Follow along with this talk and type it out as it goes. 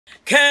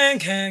Can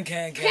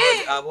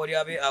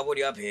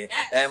Abodiabe,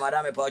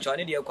 Madame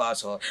Pochoni, dear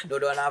Quasso,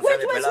 Dodona,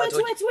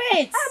 Pilato.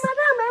 Wait.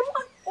 Madam,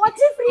 what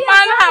if we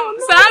Madam,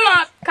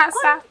 Sama,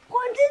 Casa.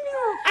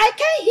 Continue. I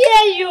can't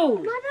hear you.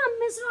 Madam,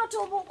 Miss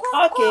Rotobo.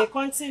 Okay,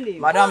 continue.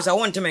 Madam, I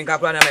want to make a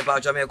plan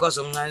about your because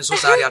I'm so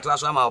sorry at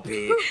last one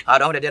pay. I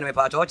don't the dinner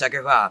part or check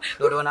it out.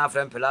 Dodona,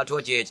 Pilato,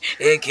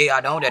 AK,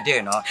 I don't the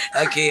dinner.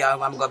 Okay,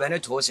 I'm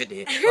going to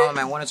city. Oh,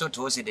 man, one is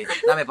so city.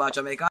 Now about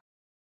your make.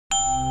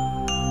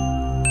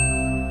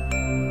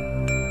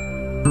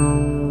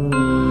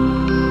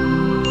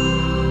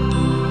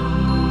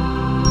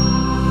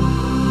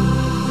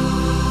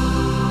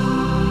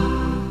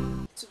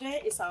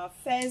 It's our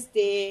first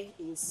day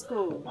in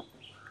school.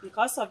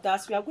 Because of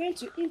that, we are going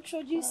to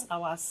introduce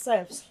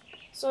ourselves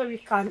so we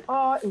can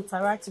all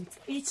interact with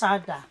each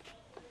other.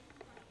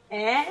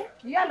 Eh?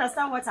 Do you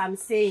understand what I'm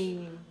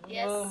saying?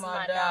 Yes,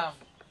 madam.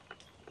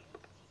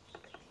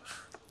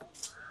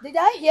 Did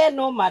I hear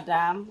no,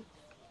 madam?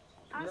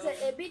 I said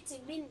a bit,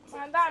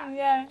 madam,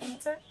 yeah.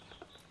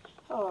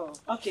 Oh,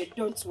 okay,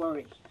 don't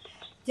worry.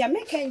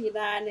 Jamaican, you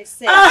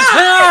say.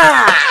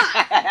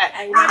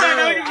 I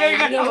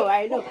know.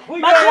 But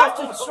you have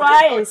to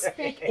try and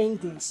speak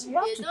English. You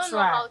have to try. Know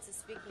how to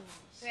speak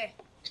English.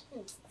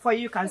 For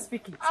you can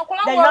speak it.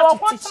 Then you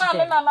have to teach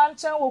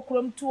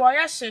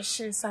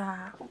them.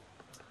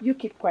 You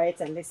keep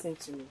quiet and listen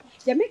to me.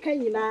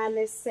 Jamaican,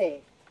 you say.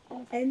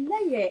 And now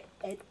you're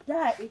at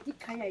that, it's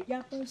kind of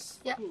your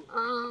school.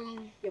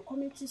 Your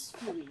community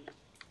school.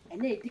 And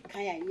then it's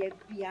kind of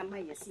your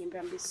my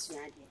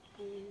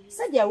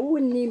said you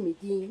wouldn't name me,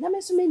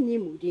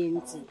 name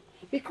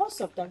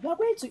because of that, we are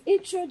going to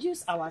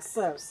introduce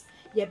ourselves.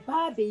 Your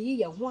baby,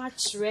 your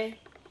watch,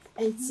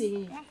 and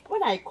see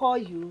when I call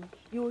you,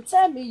 you will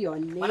tell me your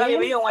name.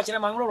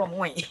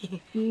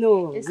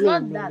 No, it's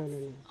not that.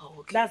 No. Oh,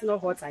 okay. That's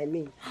not what I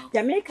mean.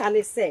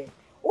 Jamaican say,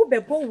 oh,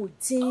 baby,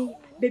 would tea,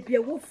 baby, I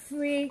will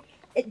free.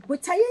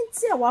 But I ain't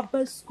see our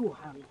bus school,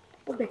 honey.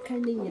 Oh, be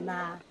kindly,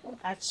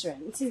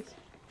 actually.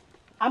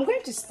 I'm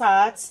going to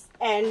start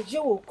and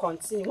you will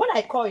continue. When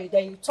I call you,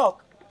 then you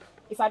talk.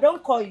 If I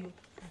don't call you,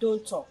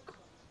 don't talk.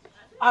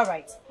 All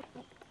right.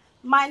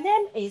 My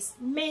name is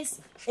Miss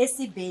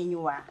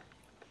Esibenyua.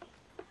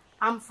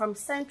 I'm from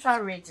Central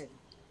Region,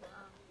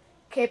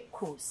 Cape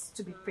Coast,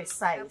 to be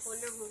precise.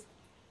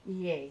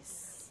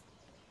 Yes.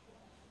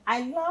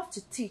 I love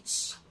to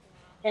teach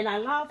and I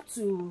love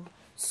to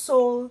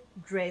sew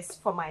dress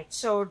for my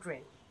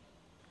children.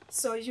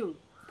 So you,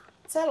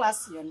 tell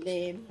us your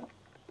name,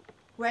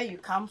 where you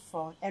come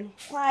from, and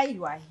why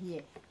you are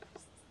here.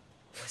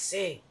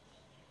 Say,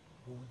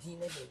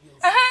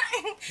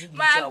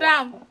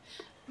 madam,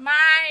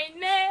 my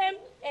name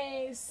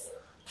is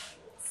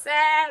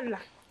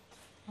Sarah.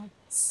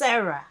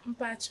 Sarah.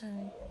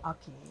 Mpacho.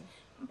 Okay.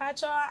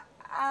 Mpacho,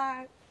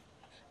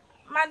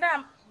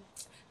 madam,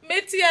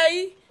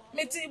 meti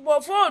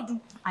Bofodu.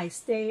 I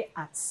stay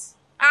at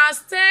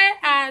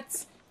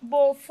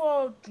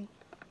Bofodu.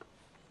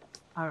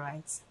 All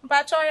right.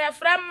 Mpacho, your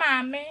friend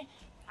Mame.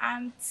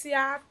 And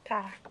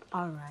theater.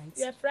 All right.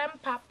 Your friend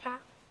Papa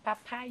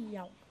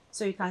Yao.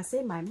 So you can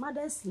say my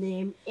mother's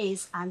name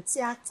is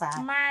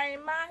Antiata. My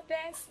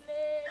mother's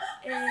name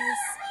is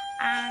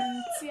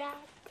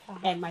Antiata.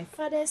 And my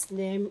father's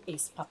name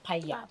is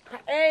Papaya.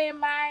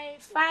 My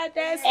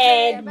father's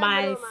name. And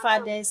my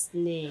father's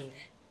name.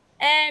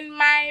 And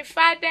my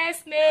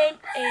father's name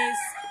is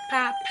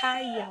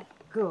Papaya.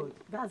 Good.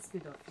 That's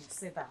good of you.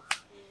 Say that.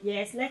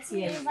 Yes, let's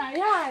hear you.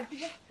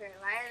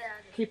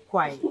 Keep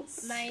quiet.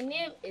 My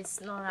name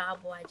is Nora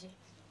Abuaji,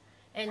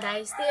 and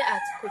I stay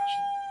at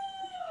Kochi.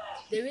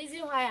 The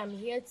reason why I'm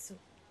here to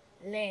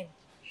learn.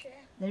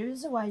 The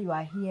reason why you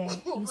are here is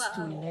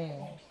to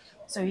learn.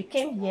 So you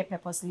came here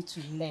purposely to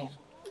learn.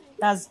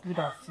 That's good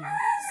of you.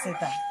 Say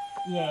that.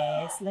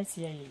 Yes, let's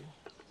hear you.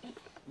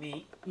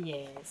 Me?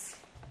 Yes.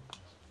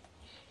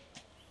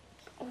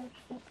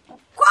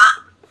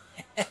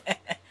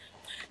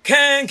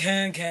 Can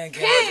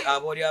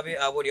Abodiabe,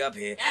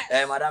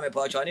 Madame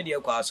Pochoni, dear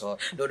Quasso,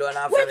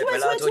 Dodona,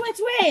 Pilato.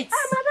 Wait.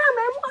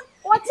 Madam,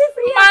 what if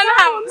we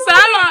Madam,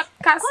 Sama,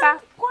 Casa.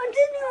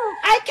 Continue.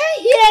 I can't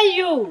hear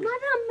you.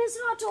 Madam, Miss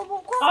Rotobo.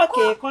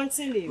 Okay,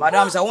 continue.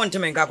 Madam, I want to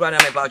make a plan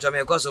about your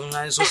because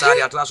I'm so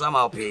sorry at last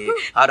one pay.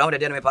 I don't the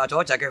dinner part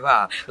or check it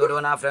out.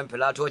 Dodona,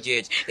 Pilato,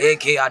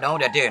 AK, I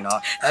don't the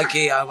dinner.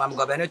 Okay, I'm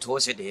going to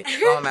city.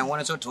 Oh, man, one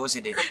is so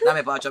city. Now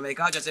about your make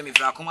out just me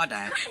for a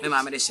command. Me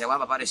mamma the shower,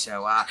 Papa the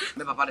shower,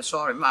 me Papa the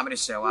sorry, Mamma the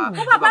shower.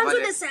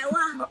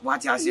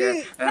 What you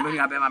say? Me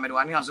have Mamma the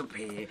one else to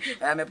pay.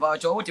 Me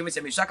Pacho,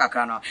 Timmy Shaka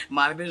Cano.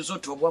 My business so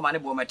to woman,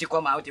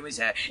 Bomatico, my ultimate,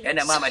 and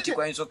the Mamma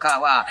Tico in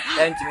Sokawa,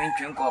 and Timmy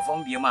Trinko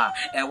from Bima,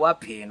 and what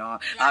pay, no?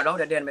 I don't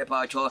the den me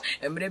Pacho,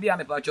 and maybe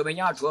I'm a Pacho, me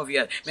out of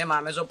here. Me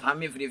Mamma so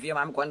pammy for the fear,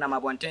 I'm going to my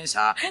one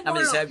tensa, and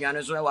me say,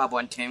 Piano, so I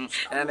want him,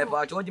 and me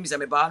Pacho, Timmy,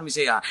 me Barn, me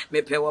say,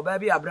 me pay a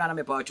baby, a brand,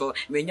 me Pacho,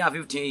 me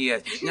 15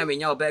 years, me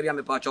now baby, I'm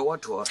a Pacho,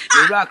 what to?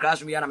 Me rock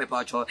class me, I'm a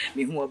Pacho,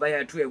 me who obey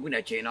a 2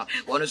 winner chain,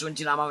 one is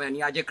until I'm a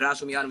Yaja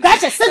class me.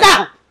 Gotcha, sit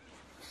down!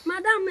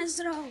 Madam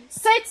is wrong.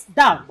 Sit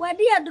down. Where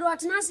dear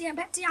draught nasi and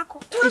Betty Ako.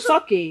 It's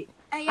okay.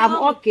 I'm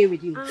okay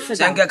with you.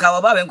 Senga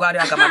kawa ben kwari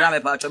aka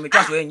madam pa cho mi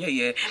twa so enye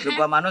ye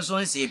because mano so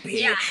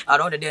nsipe I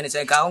don't dey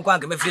senga on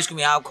kwanke me fish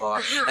me akọ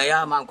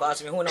ya amankwa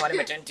so me hu na wale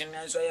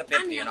metenten so ye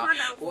pepe no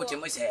wo ti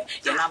mo se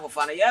ye na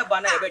bofa no ye ba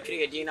na ye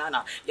betwere ye din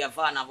na ye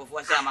fa na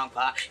bofo se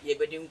amankwa ye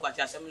bedi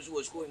nkwati asem so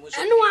wo school mo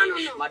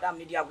so madam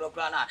ni dia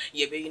glokra na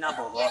ye be ina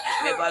bo ho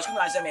me ba school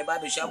asem me ba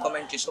be share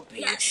comment so pe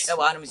e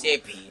wa no me se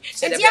pe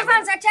se de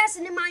fans a chess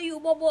ni man you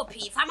bobo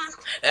pe fama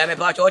no me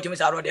pa cho ti me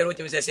sa ro de ro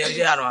ti me se se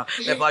ya no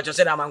me pa cho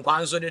se na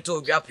amankwa so de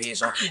to gwa pe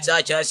so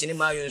sa cha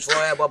sinima yun so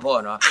e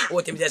bobo no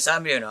o ti me se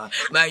samre no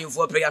man you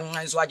for prayer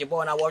ngan so aje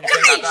bo na wo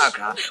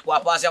kaka wa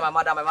pass my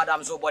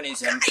madam so born in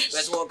sem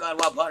we so kan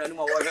wa pa no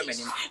mo wo hwe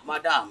menim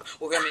madam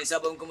wo hwe men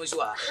sabon kuma so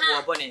a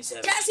wo born in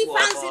sem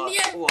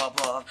wo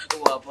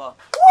pa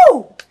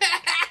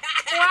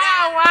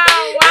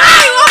Wow.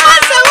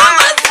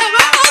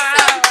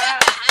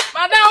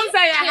 Madam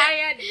say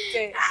higher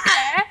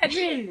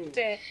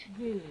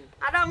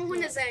Madam who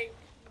is saying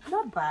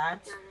Not bad.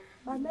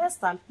 But next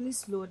time, please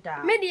slow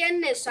down. me the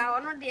end so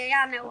no de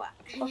ya na wa.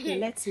 Okay,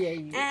 let's hear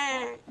you.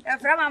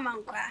 From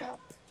Amankwa.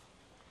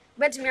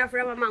 Bet me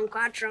from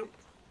Amankwa Trump.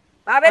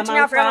 Ba bet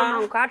me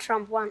from Amankwa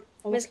Trump one.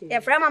 Miss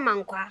from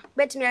Amankwa.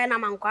 Bet me na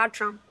Amankwa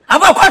Trump.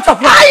 Amankwa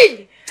Trump.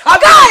 Hey!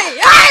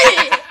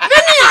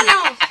 Many I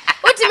know.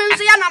 What you mean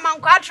so ya na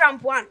Amankwa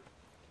Trump one?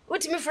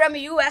 What you mean from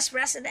US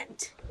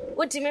president?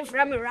 What you mean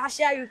from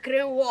Russia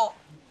Ukraine war?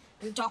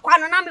 Ntokwa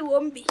no na me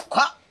won bi.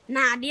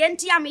 Na de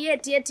ntia me ye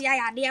tietia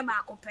ya de ba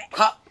akopɛ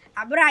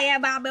abra ye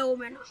ba ba wo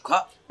me no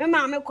me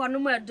ma me kɔ no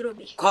ma aduro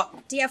bi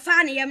tie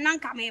fa ne yem na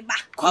nka me ba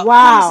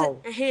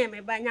Wow.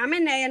 Me ba nya me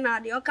na ye na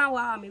de o kan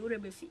wa me wure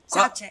be fi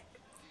sa che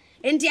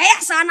enti ya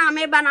sa na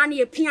me ba na ne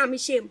ye pia me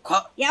hyem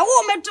ya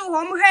wo me to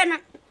hom hwe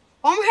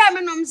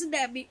me no mse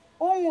da bi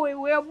onwe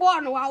we bo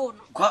no wa wo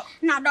no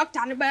na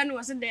doctor ne ba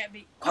no se da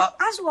bi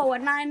aso wo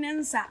 9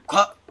 nsa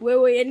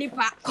we ye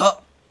nipa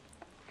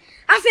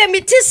afi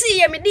me tisi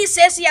ye me di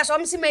 6 years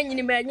omsi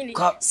manyini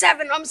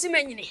 7 omsi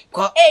manyini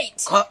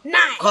 8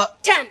 9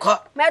 10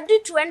 me do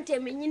 20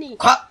 manyini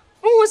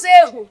hu se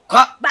hu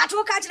ba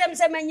to ka kire me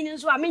se manyini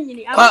so a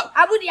manyini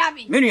abudi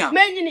abi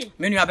manyini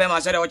menu abe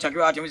ma se de wo chake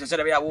wa timi se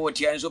de ya wo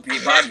tie nso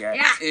pepa de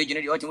age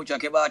ne de wo timi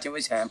chake ba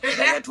timi se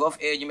 12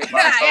 age me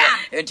pa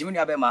so timi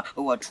abe ma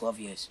over 12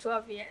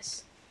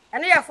 years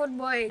and your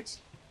football age.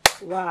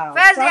 Wow.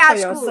 First day at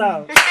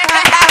school.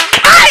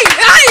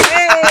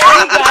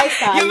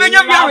 You made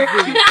your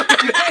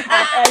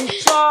I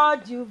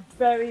enjoyed you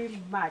very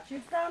much.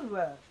 You've done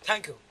well.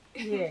 Thank you.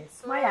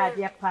 Yes, my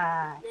idea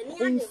pa.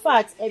 In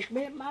fact, if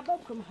my mother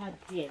come had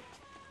there,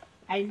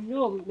 I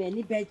know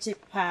many beche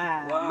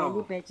pa.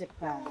 Many beche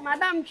pa.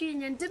 Madam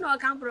Chinyan did not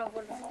come from.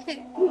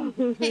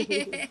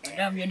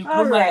 Madam, you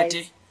all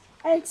right.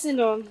 And you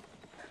know,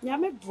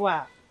 Yame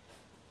bois.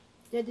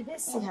 You're the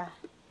best here.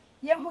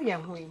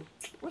 Yahu.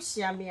 What's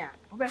Yamia?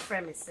 Who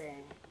friend me say?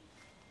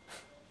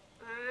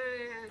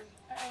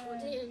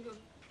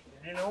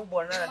 You know,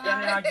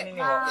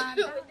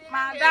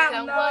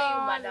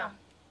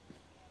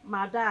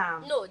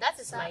 Madam. No, that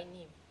is my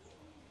name.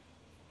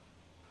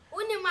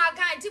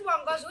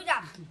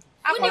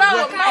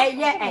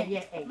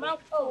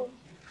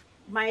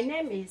 My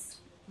name is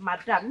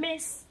Madam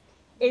Miss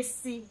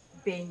AC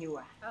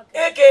Benua.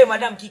 Okay,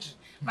 Madam Kiki.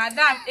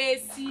 Madam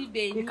AC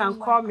Benua. You can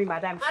call me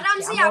Madam Kiki.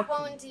 Madam, see your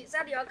point. Is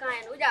that your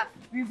kind?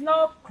 We've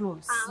not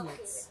closed yet.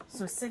 Okay.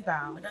 So sit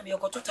down. Madam, you're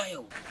got to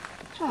tire.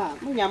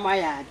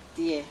 Munyamaya,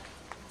 dear.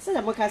 Say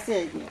the book I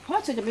said,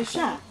 what should be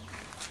sure?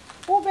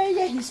 Obey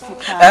his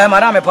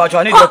Madam, a patch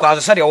on it because I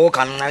said you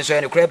can answer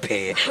any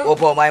crepe.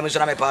 Opo, my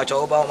Muslim patch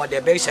over my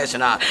the base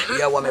session.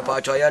 You want me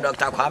patch or your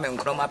doctor come and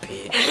chroma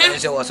pay. And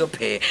so also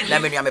pay.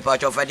 Let me have a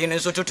patch of a dinner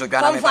so to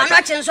Ghana.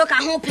 So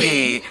can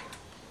pay.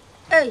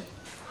 Hey.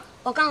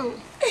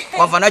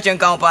 Confirmation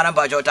count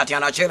Panabajo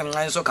Tatiana Chilling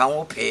and so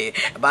can pay.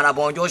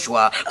 Banabon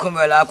Joshua,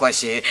 Kumela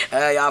Quasi,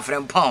 your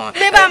friend Pong.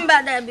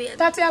 Remember that bit.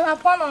 Tatiana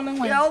Pong on the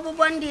way. Over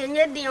 1 day and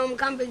yet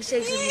the Big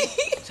 6.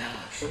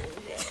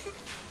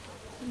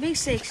 Big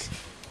 6.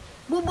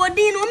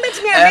 Bubodino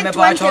makes me a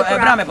patcho, a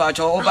Brahma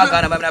patcho,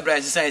 Obagana,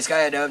 President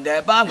Sky,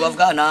 the Bank of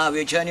Ghana,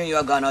 we turn you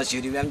are Ghana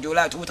City, and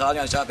July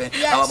 2007.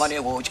 Our money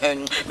will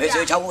change.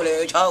 Message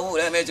Chaule.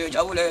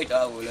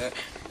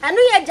 I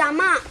know your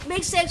Jama,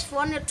 Big 6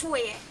 for the 2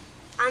 year.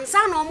 And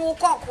son or more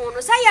cock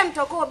on. Say I'm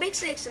to go Big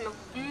 6 no.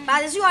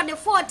 But as you are the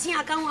 14,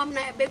 I can't have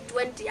a big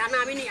 20. And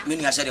I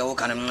mean, I said, oh,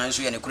 can I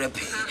answer any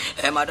crepe?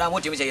 Madam,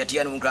 what you say, a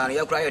tear and cry,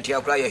 you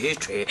cry a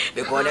history.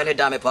 Because any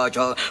damn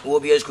patcho will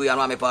be a school and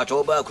mammy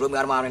patcho, but crew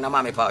and a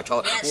mammy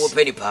patcho, who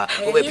penny pa,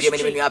 who will pay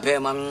me up. I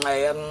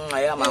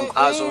am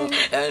Uncle,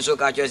 and so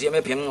catches him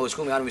a pin or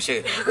school and we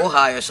say, oh,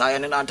 hi,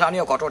 Sion and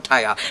Antonio Cotto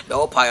tire, the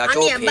old pie and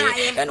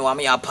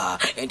Wami apa,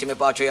 intimate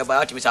patcho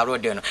about Mr.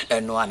 Rodin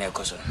and no one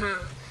else.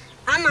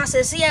 Anna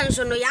says,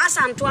 so no, yes,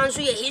 and to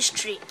answer your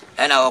history.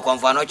 And I will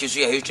confirm not to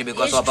see a history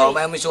because of our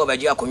memories over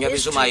Giacomo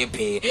my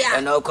pay.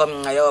 And now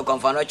come, I will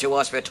confirm not to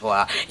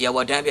hospital. You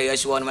will damn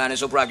yes, one man is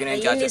so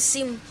pregnant. You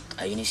sim.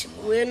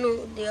 We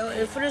know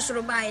the first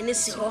roba in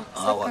this ho.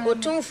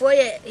 Otum for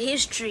your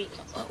history.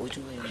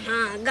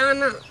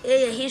 Ghana,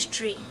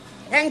 history.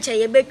 Enche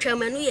ye betwa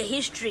manu ye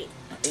history.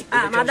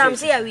 Madam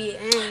say we.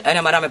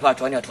 And madam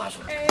part on your class.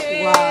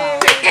 Wow.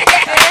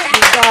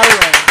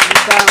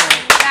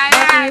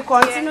 You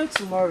continue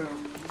tomorrow.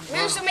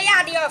 So me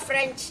add your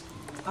French.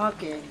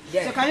 Okay.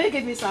 Yeah. So can you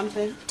give me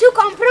something? Tu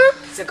comprends?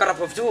 C'est carap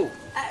of two.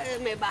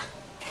 Meba.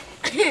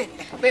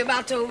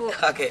 Meba to.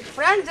 Okay.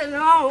 French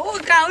no, o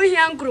ka o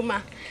yan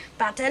kruma.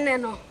 Patene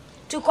no.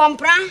 Tu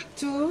comprends?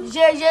 Tu.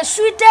 Je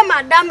suis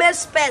madame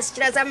espèce,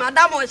 tu sais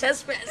madame aux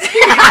espèces.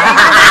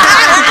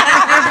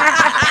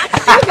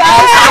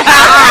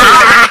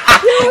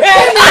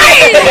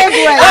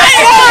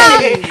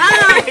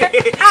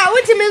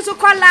 What you mean so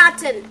call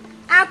Latin?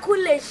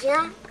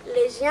 Acculation.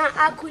 Les gens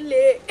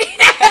acculés.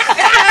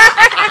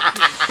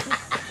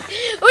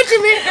 What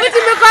you mean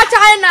call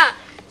China?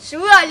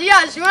 Sure,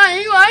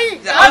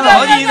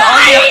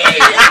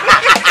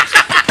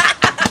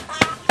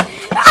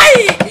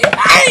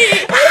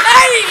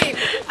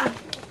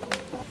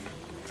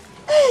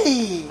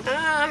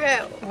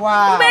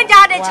 wow. Me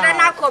daddy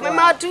children come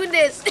me 2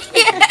 days.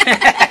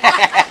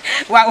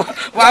 Wow,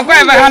 my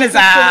school my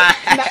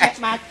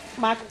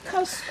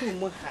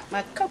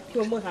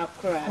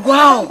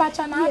wow.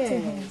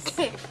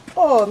 Yes.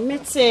 Oh, me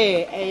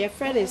say your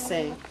friend is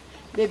saying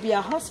baby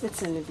a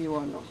hospital if you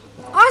want.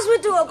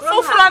 Hospital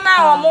o So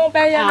na o mo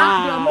be ya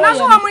na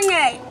so mo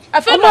nye.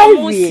 Afa no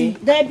mo si.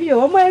 There be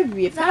o mo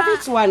wie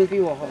private one be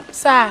wo ho.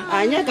 Sir.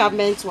 Anya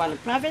government one,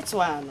 private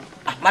one.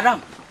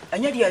 Madam,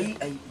 anya dia yi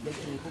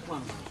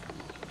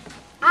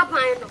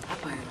Apan no.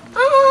 Apan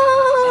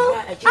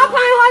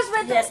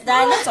hospital. Yes, there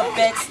are lots of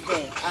beds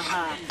there.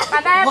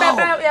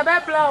 Madam, you be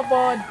blow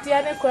about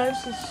any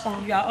questions.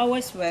 You are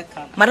always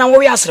welcome. Madam,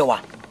 we asrewa.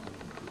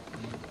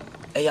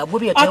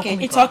 Okay,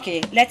 it's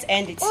okay. Let's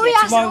end it here.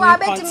 Tomorrow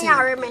we'll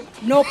continue.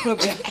 No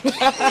problem.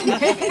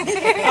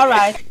 All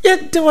right. Yeah,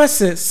 there was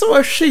it. So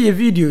I share your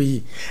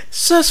video.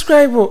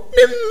 Subscribe.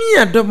 Let me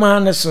a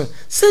demand.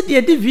 Said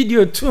the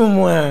video too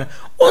more.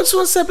 Once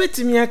one sabbat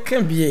me a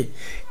can be.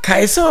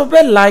 Kaisa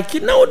be like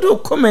it now. Do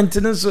comment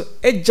and so.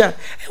 Agya.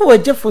 I was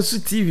just for Fosu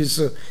TV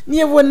so.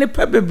 Near one the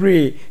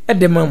pebble at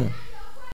the mama.